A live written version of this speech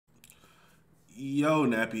Yo,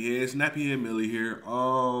 Nappy Heads, Nappy Head Millie here. I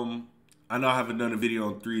know I haven't done a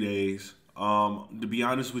video in 3 days. To be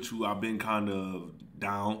honest with you, I've been kind of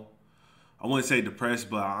down. I wouldn't say depressed,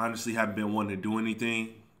 but I honestly haven't been wanting to do anything,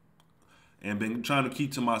 and been trying to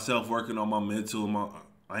keep to myself, working on my mental.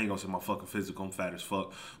 I ain't gonna say my fucking physical. I'm fat as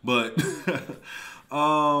fuck, but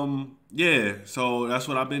yeah. So that's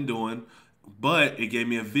what I've been doing. But it gave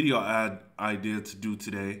me a video idea to do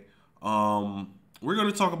today. We're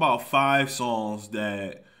gonna talk about 5 songs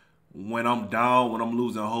that when I'm down, when I'm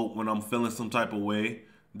losing hope, when I'm feeling some type of way,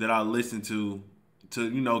 that I listen to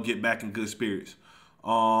get back in good spirits.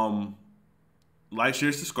 Um, like,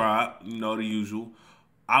 share, subscribe, the usual.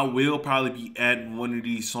 I will probably be adding one of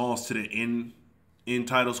these songs to the end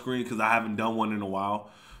title screen because I haven't done one in a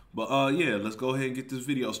while. But yeah, let's go ahead and get this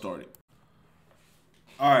video started.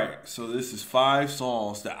 All right, so this is 5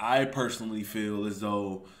 songs that I personally feel as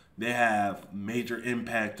though they have major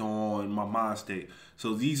impact on my mind state.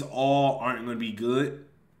 So these all aren't going to be good.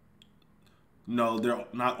 No, they're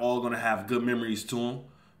not all going to have good memories to them.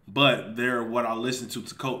 But they're what I listen to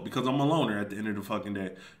cope, because I'm a loner at the end of the fucking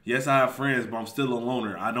day. Yes, I have friends, but I'm still a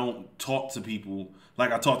loner. I don't talk to people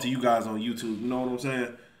like I talk to you guys on YouTube. You know what I'm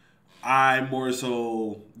saying? I more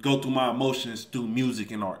so go through my emotions through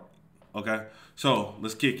music and art. Okay? So,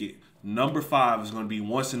 let's kick it. Number 5 is going to be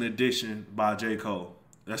Once an Addiction by J. Cole.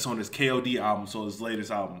 That's on his KOD album, so his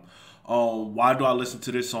latest album. Why do I listen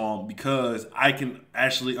to this song? Because I can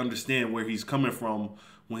actually understand where he's coming from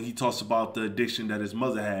when he talks about the addiction that his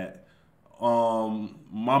mother had.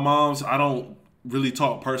 My moms, I don't really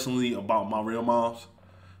talk personally about my real moms.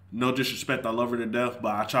 No disrespect, I love her to death,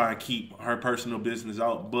 but I try and keep her personal business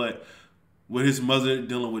out. But with his mother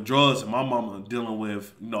dealing with drugs and my mama dealing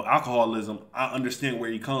with alcoholism, I understand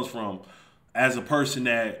where he comes from. As a person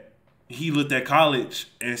that he looked at college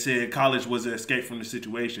and said college was an escape from the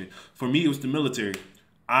situation. For me, it was the military.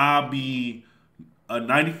 I'll be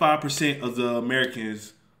 95% of the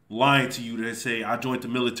Americans lying to you that say I joined the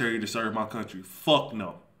military to serve my country. Fuck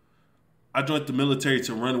no. I joined the military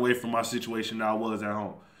to run away from my situation that I was at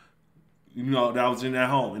home. That I was in that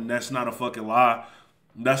home, and that's not a fucking lie.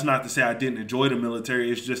 That's not to say I didn't enjoy the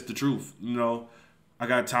military. It's just the truth. I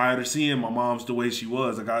got tired of seeing my mom's the way she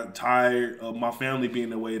was. I got tired of my family being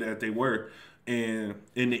the way that they were. And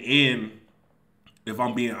in the end, if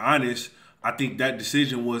I'm being honest, I think that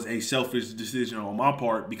decision was a selfish decision on my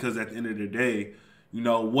part, because at the end of the day,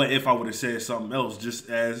 what if I would have said something else? Just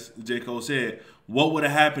as J. Cole said, what would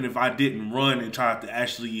have happened if I didn't run and try to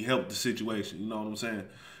actually help the situation? You know what I'm saying?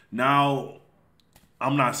 Now,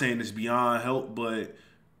 I'm not saying it's beyond help, but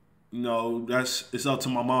it's up to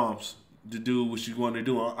my moms to do what she's going to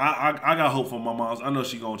do. I got hope for my moms. I know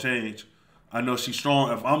she's gonna change. I know she's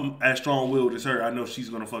strong. If I'm as strong-willed as her, I know she's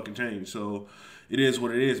gonna fucking change. So it is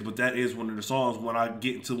what it is. But that is one of the songs when I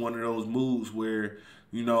get into one of those moods where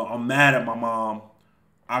I'm mad at my mom.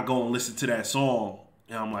 I go and listen to that song,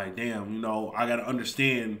 and I'm like, damn. I gotta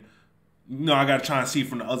understand. I gotta try and see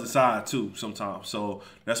from the other side too sometimes. So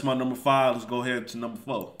that's my number 5. Let's go ahead to number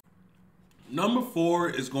 4. Number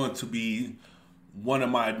 4 is going to be one of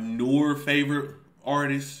my newer favorite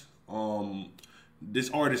artists. This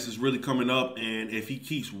artist is really coming up, and if he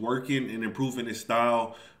keeps working and improving his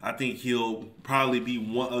style, I think he'll probably be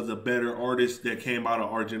one of the better artists that came out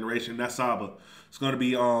of our generation. That's Saba. It's going to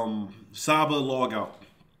be Saba Log Out,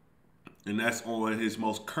 and that's on his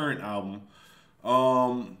most current album.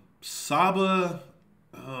 Saba,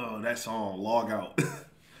 that song, Log Out.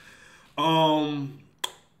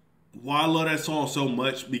 Why I love that song so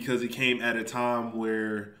much, because it came at a time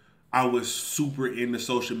where I was super into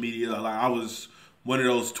social media. Like, I was one of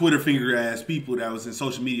those Twitter finger ass people that was in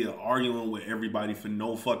social media arguing with everybody for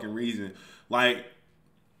no fucking reason. Like,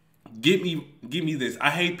 give me this. I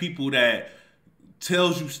hate people that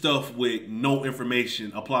tells you stuff with no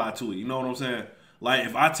information applied to it. You know what I'm saying? Like,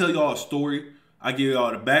 if I tell y'all a story, I give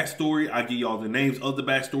y'all the backstory, I give y'all the names of the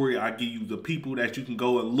backstory, I give you the people that you can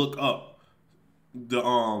go and look up.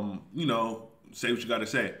 Say what you gotta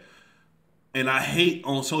say. And I hate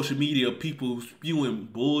on social media people spewing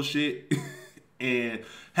bullshit and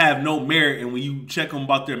have no merit, and when you check them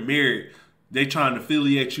about their merit, they trying to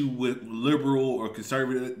affiliate you with liberal or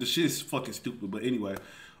conservative. The shit's fucking stupid. But anyway,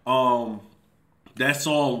 that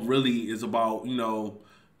song really is about,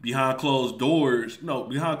 behind closed doors. No,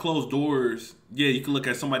 behind closed doors, yeah, you can look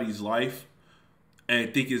at somebody's life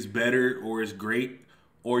and think it's better or it's great.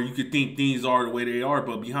 Or you could think things are the way they are,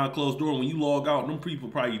 but behind closed door, when you log out, them people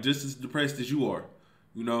probably just as depressed as you are,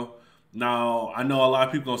 Now, I know a lot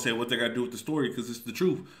of people gonna say what they gotta do with the story, because it's the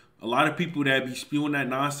truth. A lot of people that be spewing that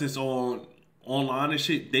nonsense on online and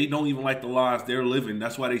shit, they don't even like the lives they're living.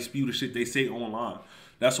 That's why they spew the shit they say online.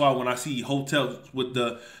 That's why when I see hotels with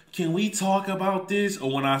the "can we talk about this,"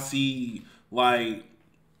 or when I see like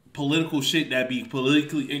political shit that be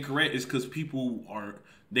politically incorrect, is because people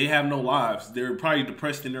they have no lives. They're probably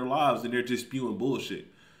depressed in their lives and they're just spewing bullshit.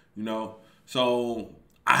 You know? So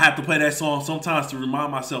I have to play that song sometimes to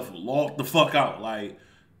remind myself, log the fuck out. Like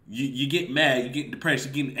you get mad, you get depressed,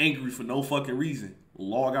 you getting angry for no fucking reason.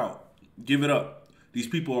 Log out. Give it up. These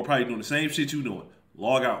people are probably doing the same shit you doing.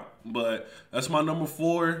 Log out. But that's my number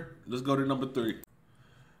 4. Let's go to number 3.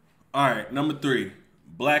 All right, number 3.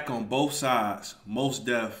 Black on Both Sides. Mos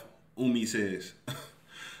Def. Umi Says.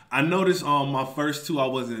 I noticed on my first 2 I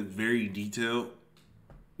wasn't very detailed.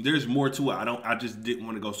 There's more to it. I just didn't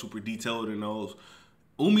want to go super detailed in those.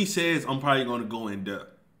 Umi Says, I'm probably gonna go in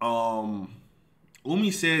depth.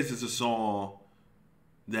 Umi Says is a song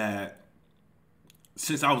that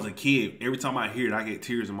since I was a kid, every time I hear it, I get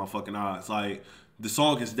tears in my fucking eyes. Like, the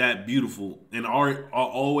song is that beautiful. And I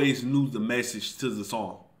always knew the message to the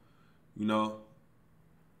song, you know?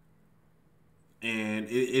 And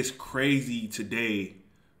it's crazy today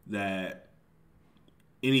that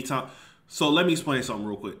anytime... So let me explain something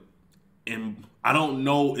real quick. And I don't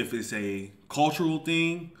know if it's a cultural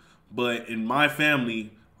thing, but in my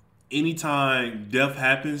family, anytime death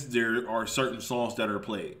happens, there are certain songs that are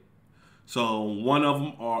played. So one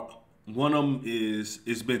of them is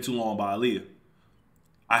 "It's Been Too Long" by Aaliyah.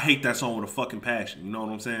 I hate that song with a fucking passion. You know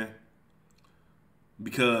what I'm saying?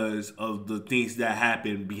 Because of the things that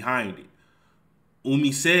happen behind it.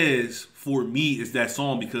 Umi Says, for me, is that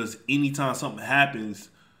song because anytime something happens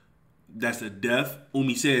that's a death,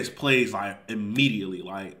 Umi Says plays like immediately.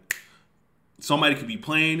 Like, somebody could be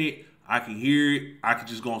playing it, I can hear it, I could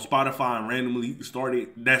just go on Spotify and randomly start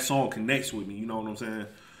it. That song connects with me. You know what I'm saying?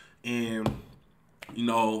 And, you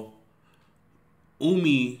know,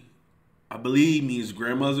 Umi, I believe, means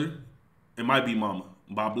grandmother. It might be mama,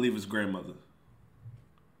 but I believe it's grandmother.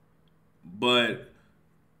 But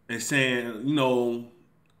it's saying, you know,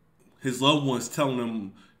 his loved ones telling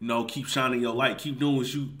him, you know, keep shining your light, keep doing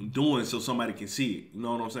what you doing so somebody can see it. You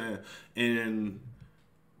know what I'm saying? And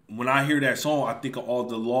when I hear that song, I think of all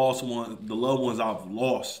the the loved ones I've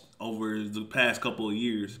lost over the past couple of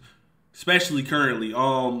years, especially currently.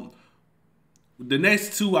 The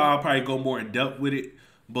next 2 I'll probably go more in depth with it,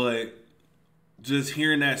 but just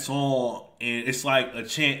hearing that song, and it's like a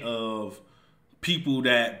chant of people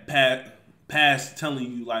that past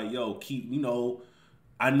telling you like, yo, keep, you know,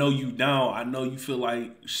 I know you down, I know you feel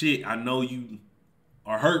like shit, I know you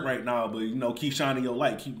are hurt right now, but, you know, keep shining your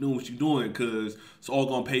light, keep doing what you're doing, because it's all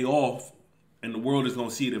gonna pay off and the world is gonna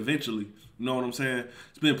see it eventually. You know what I'm saying?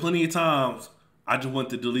 It's been plenty of times I just want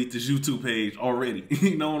to delete this YouTube page already.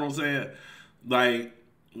 You know what I'm saying? Like,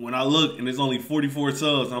 when I look and there's only 44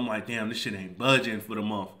 subs, I'm like, damn, this shit ain't budging for the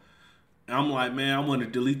month. And I'm like, man, I want to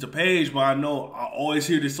delete the page, but I know I always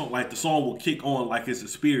hear this song, like the song will kick on like it's a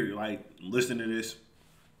spirit, like listen to this,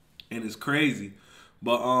 and it's crazy.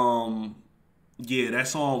 But yeah, that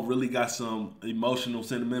song really got some emotional,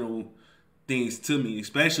 sentimental things to me,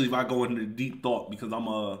 especially if I go into deep thought, because I'm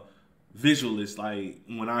a visualist. Like,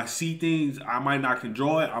 when I see things, I might not can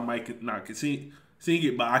draw it, I might not can sing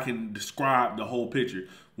it, but I can describe the whole picture.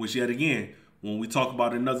 Which, yet again, when we talk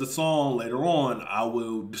about another song later on, I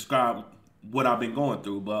will describe what I've been going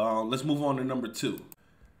through. But let's move on to number 2.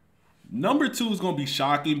 Number 2 is going to be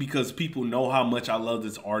shocking because people know how much I love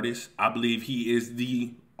this artist. I believe he is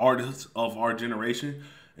the artist of our generation.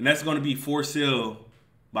 And that's going to be For Sale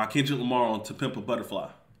by Kendrick Lamar on To Pimp a Butterfly.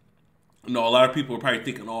 You know, a lot of people are probably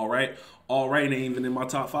thinking, all right ain't even in my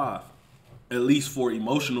top 5. At least for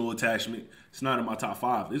emotional attachment, it's not in my top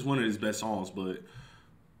 5. It's one of his best songs, but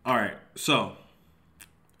all right. So,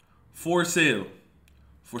 For Sale.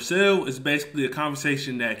 For Sale is basically a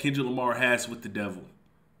conversation that Kendrick Lamar has with the devil.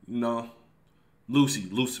 You know,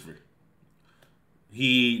 Lucifer.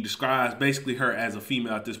 He describes basically her as a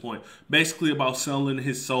female at this point. Basically about selling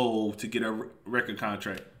his soul to get a record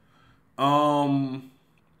contract. Why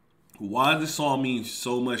this song means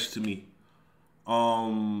so much to me.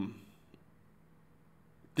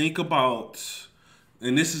 Think about,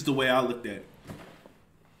 and this is the way I looked at it.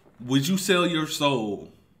 Would you sell your soul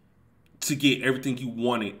to get everything you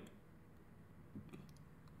wanted?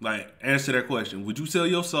 Like, answer that question. Would you sell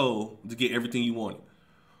your soul to get everything you wanted?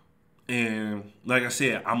 And like I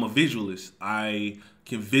said, I'm a visualist. I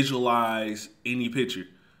can visualize any picture.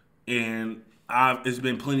 And it's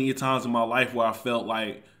been plenty of times in my life where I felt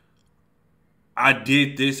like I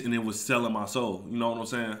did this and it was selling my soul. You know what I'm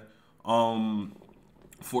saying?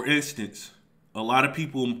 For instance, a lot of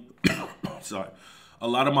people, a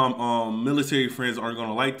lot of my military friends aren't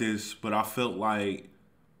gonna like this, but I felt like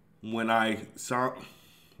when I signed,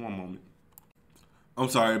 one moment, I'm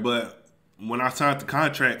sorry, but when I signed the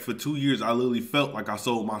contract for 2 years, I literally felt like I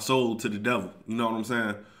sold my soul to the devil. You know what I'm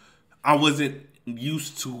saying? I wasn't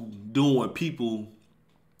used to doing what people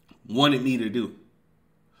wanted me to do.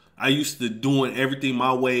 I used to doing everything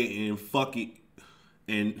my way and fuck it.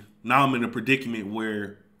 And now I'm in a predicament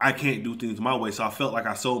where I can't do things my way. So I felt like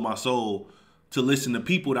I sold my soul to listen to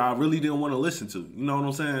people that I really didn't want to listen to. You know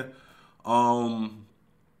what I'm saying?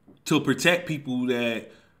 To protect people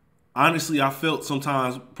that honestly I felt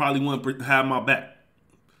sometimes probably wouldn't have my back.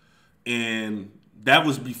 And that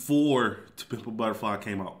was before To Pimp a Butterfly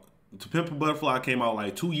came out. To Pimp a Butterfly came out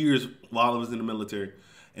like 2 years while I was in the military.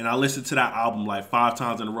 And I listened to that album like 5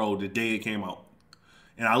 times in a row the day it came out.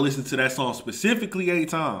 And I listened to that song specifically 8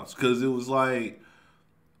 times because it was like,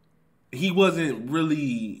 he wasn't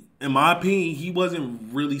really, in my opinion, he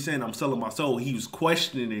wasn't really saying I'm selling my soul. He was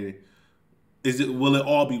questioning it. Will it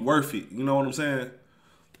all be worth it? You know what I'm saying?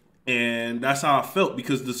 And that's how I felt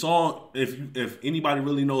because the song, if anybody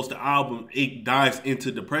really knows the album, it dives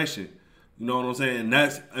into depression. You know what I'm saying? And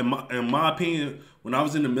that's, in my opinion, when I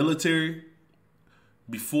was in the military,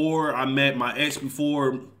 before I met my ex,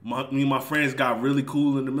 before me and my friends got really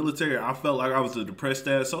cool in the military, I felt like I was a depressed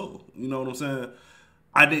ass soul. You know what I'm saying?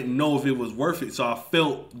 I didn't know if it was worth it. So I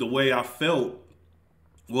felt the way I felt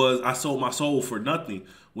was I sold my soul for nothing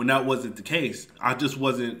when that wasn't the case. I just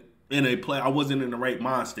wasn't in a play. I wasn't in the right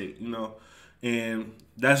mind state, you know? And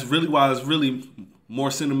that's really why it's really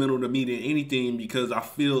more sentimental to me than anything, because I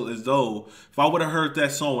feel as though if I would have heard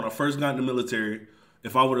that song when I first got in the military,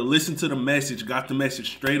 if I would have listened to the message, got the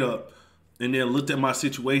message straight up, and then looked at my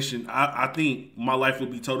situation, I think my life would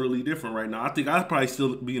be totally different right now. I think I'd probably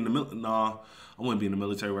still be in the military. Nah, I wouldn't be in the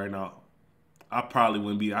military right now. I probably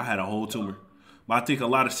wouldn't be. I had a whole tumor. But I think a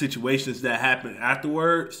lot of situations that happened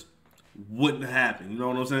afterwards wouldn't happen. You know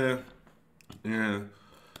what I'm saying? Yeah.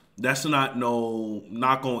 That's not no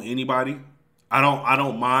knock on anybody. I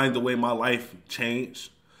don't mind the way my life changed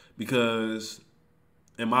because,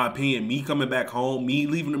 in my opinion, me coming back home, me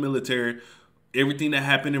leaving the military, everything that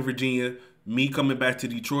happened in Virginia, me coming back to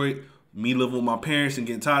Detroit, me living with my parents and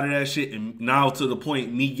getting tired of that shit, and now to the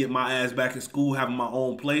point me getting my ass back in school, having my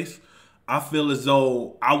own place, I feel as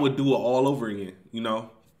though I would do it all over again, you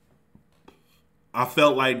know? I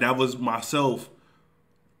felt like that was myself.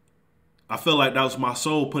 I felt like that was my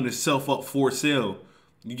soul putting itself up for sale.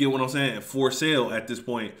 You get what I'm saying? For sale at this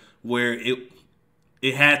point, where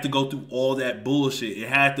it had to go through all that bullshit. It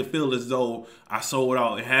had to feel as though I sold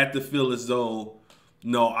out. It had to feel as though,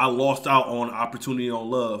 no, I lost out on opportunity,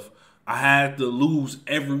 on love. I had to lose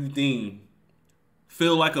everything,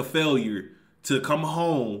 feel like a failure to come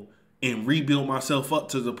home and rebuild myself up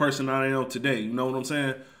to the person I am today. You know what I'm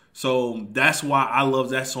saying? So that's why I love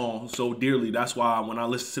that song so dearly. That's why when I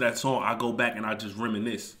listen to that song, I go back and I just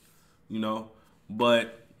reminisce, you know?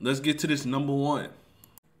 But let's get to this number one.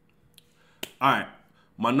 All right.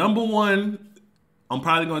 My number one, I'm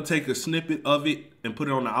probably going to take a snippet of it and put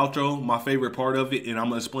it on the outro, my favorite part of it, and I'm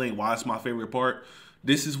going to explain why it's my favorite part.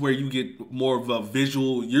 This is where you get more of a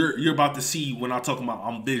visual. You're about to see when I talk about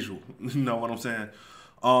I'm visual. You know what I'm saying?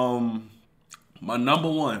 My number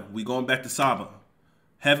one, we going back to Saba.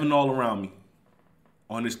 Heaven All Around Me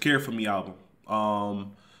on his Care For Me album.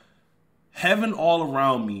 Heaven All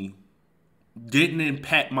Around Me didn't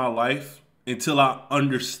impact my life until I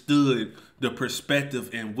understood the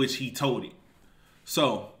perspective in which he told it.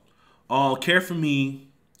 So, Care For Me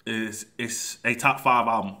is a top 5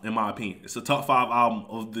 album in my opinion. It's a top 5 album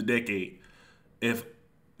of the decade. If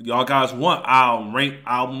y'all guys want, I'll rank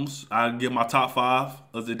albums. I'll give my top 5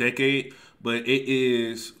 of the decade, but it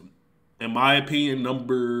is, in my opinion,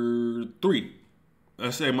 number 3.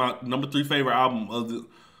 Let's say my number 3 favorite album of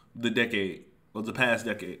the decade, of the past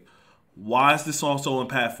decade. Why is this song so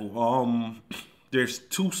impactful? There's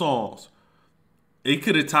 2 songs. It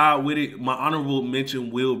could have tied with it. My honorable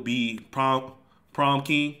mention will be Prom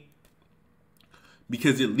King,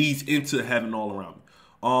 because it leads into Heaven All Around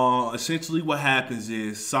Me. Essentially what happens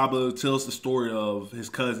is Saba tells the story of his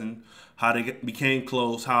cousin, how they became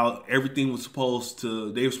close, how everything was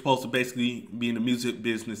they were supposed to basically be in the music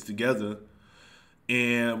business together,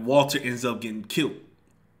 and Walter ends up getting killed.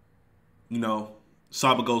 You know,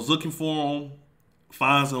 Saba goes looking for him,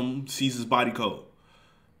 finds him, sees his body cold.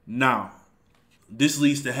 Now, this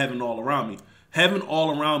leads to Heaven All Around Me. Heaven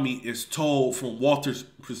All Around Me is told from Walter's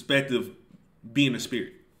perspective, being a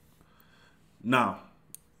spirit. Now,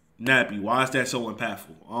 Nappy, why is that so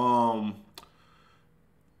impactful?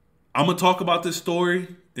 I'm going to talk about this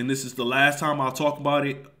story, and this is the last time I'll talk about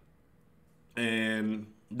it And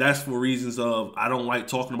that's for reasons of I don't like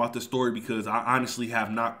talking about this story because I honestly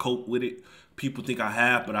have not coped with it. People think I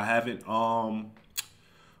have, but I haven't.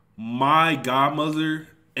 My godmother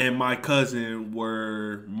and my cousin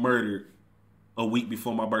were murdered a week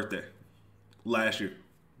before my birthday last year.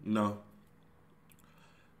 You know.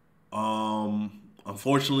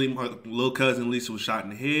 Unfortunately, my little cousin Lisa was shot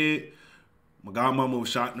in the head. My godmama was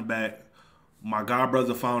shot in the back. My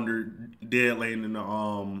godbrother found her dead laying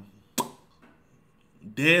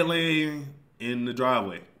in the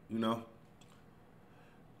driveway, you know.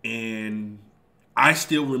 And I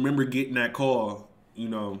still remember getting that call, you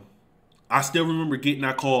know. I still remember getting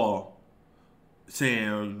that call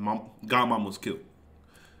saying my godmama was killed.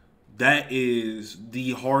 That is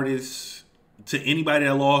the hardest to anybody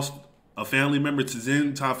that lost a family member to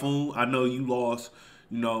Zen Typhoon. I know you lost,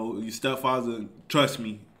 you know, your stepfather. Trust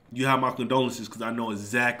me, you have my condolences because I know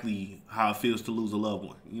exactly how it feels to lose a loved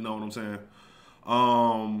one. You know what I'm saying?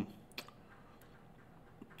 I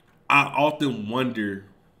often wonder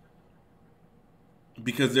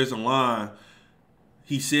because there's a line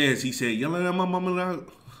he said, yelling at my mama like,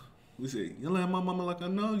 we said, yelling at my mama like I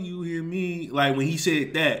know you hear me. Like when he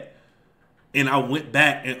said that, and I went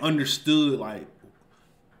back and understood like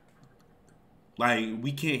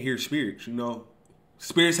we can't hear spirits, you know.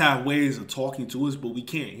 Spirits have ways of talking to us, but we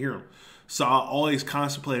can't hear them. So I always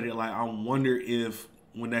contemplated, like, I wonder if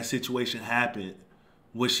when that situation happened,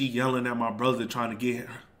 was she yelling at my brother trying to get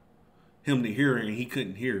him to hear her and he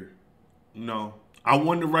couldn't hear her? You know, I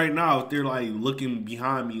wonder right now if they're like looking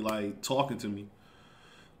behind me, like talking to me.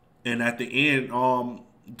 And at the end,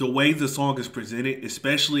 the way the song is presented,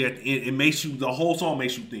 especially at the end, it makes you, the whole song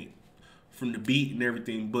makes you think from the beat and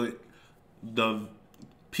everything. But the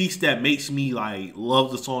piece that makes me like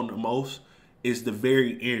love the song the most is the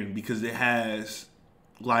very end because it has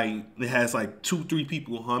like 2-3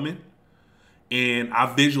 people humming, and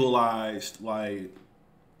I visualized like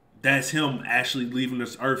that's him actually leaving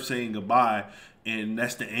this earth saying goodbye, and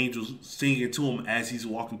that's the angels singing to him as he's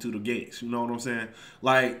walking through the gates. You know what I'm saying?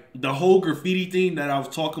 Like the whole graffiti thing that I was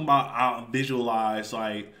talking about, I visualized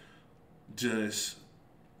like just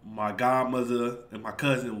my godmother and my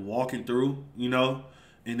cousin walking through, you know,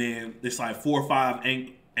 and then it's like 4 or 5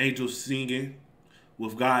 angels singing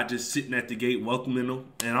with God just sitting at the gate welcoming them.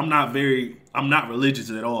 And I'm not religious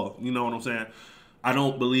at all. You know what I'm saying? I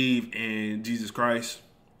don't believe in Jesus Christ.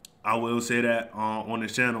 I will say that on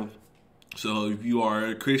this channel. So if you are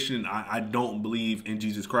a Christian, I don't believe in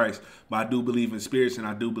Jesus Christ, but I do believe in spirits, and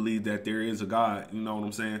I do believe that there is a God. You know what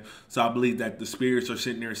I'm saying? So I believe that the spirits are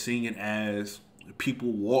sitting there singing as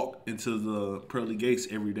people walk into the pearly gates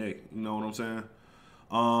every day. You know what I'm saying?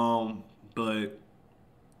 But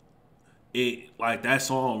it like that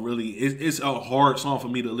song really it's a hard song for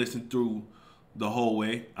me to listen through the whole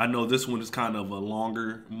way. I know this one is kind of a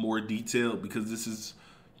longer, more detailed because this is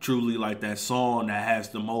truly like that song that has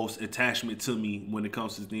the most attachment to me when it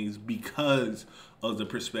comes to things because of the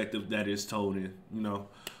perspective that it's told in, you know.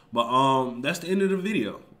 But that's the end of the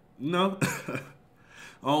video, you know.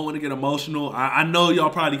 I don't want to get emotional. I know y'all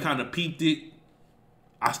probably kind of peeped it.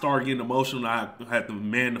 I started getting emotional. I had to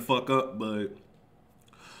man the fuck up, but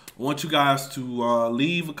I want you guys to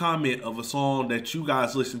leave a comment of a song that you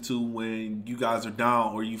guys listen to when you guys are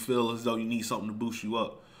down or you feel as though you need something to boost you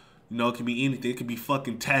up. You know, it can be anything. It can be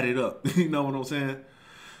fucking tatted up. You know what I'm saying?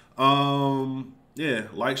 Yeah,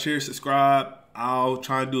 like, share, subscribe. I'll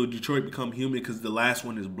try and do a Detroit Become Human because the last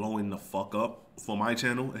one is blowing the fuck up for my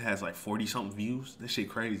channel. It has like 40-something views. That shit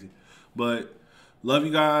crazy. But love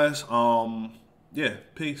you guys. Yeah,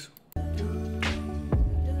 peace.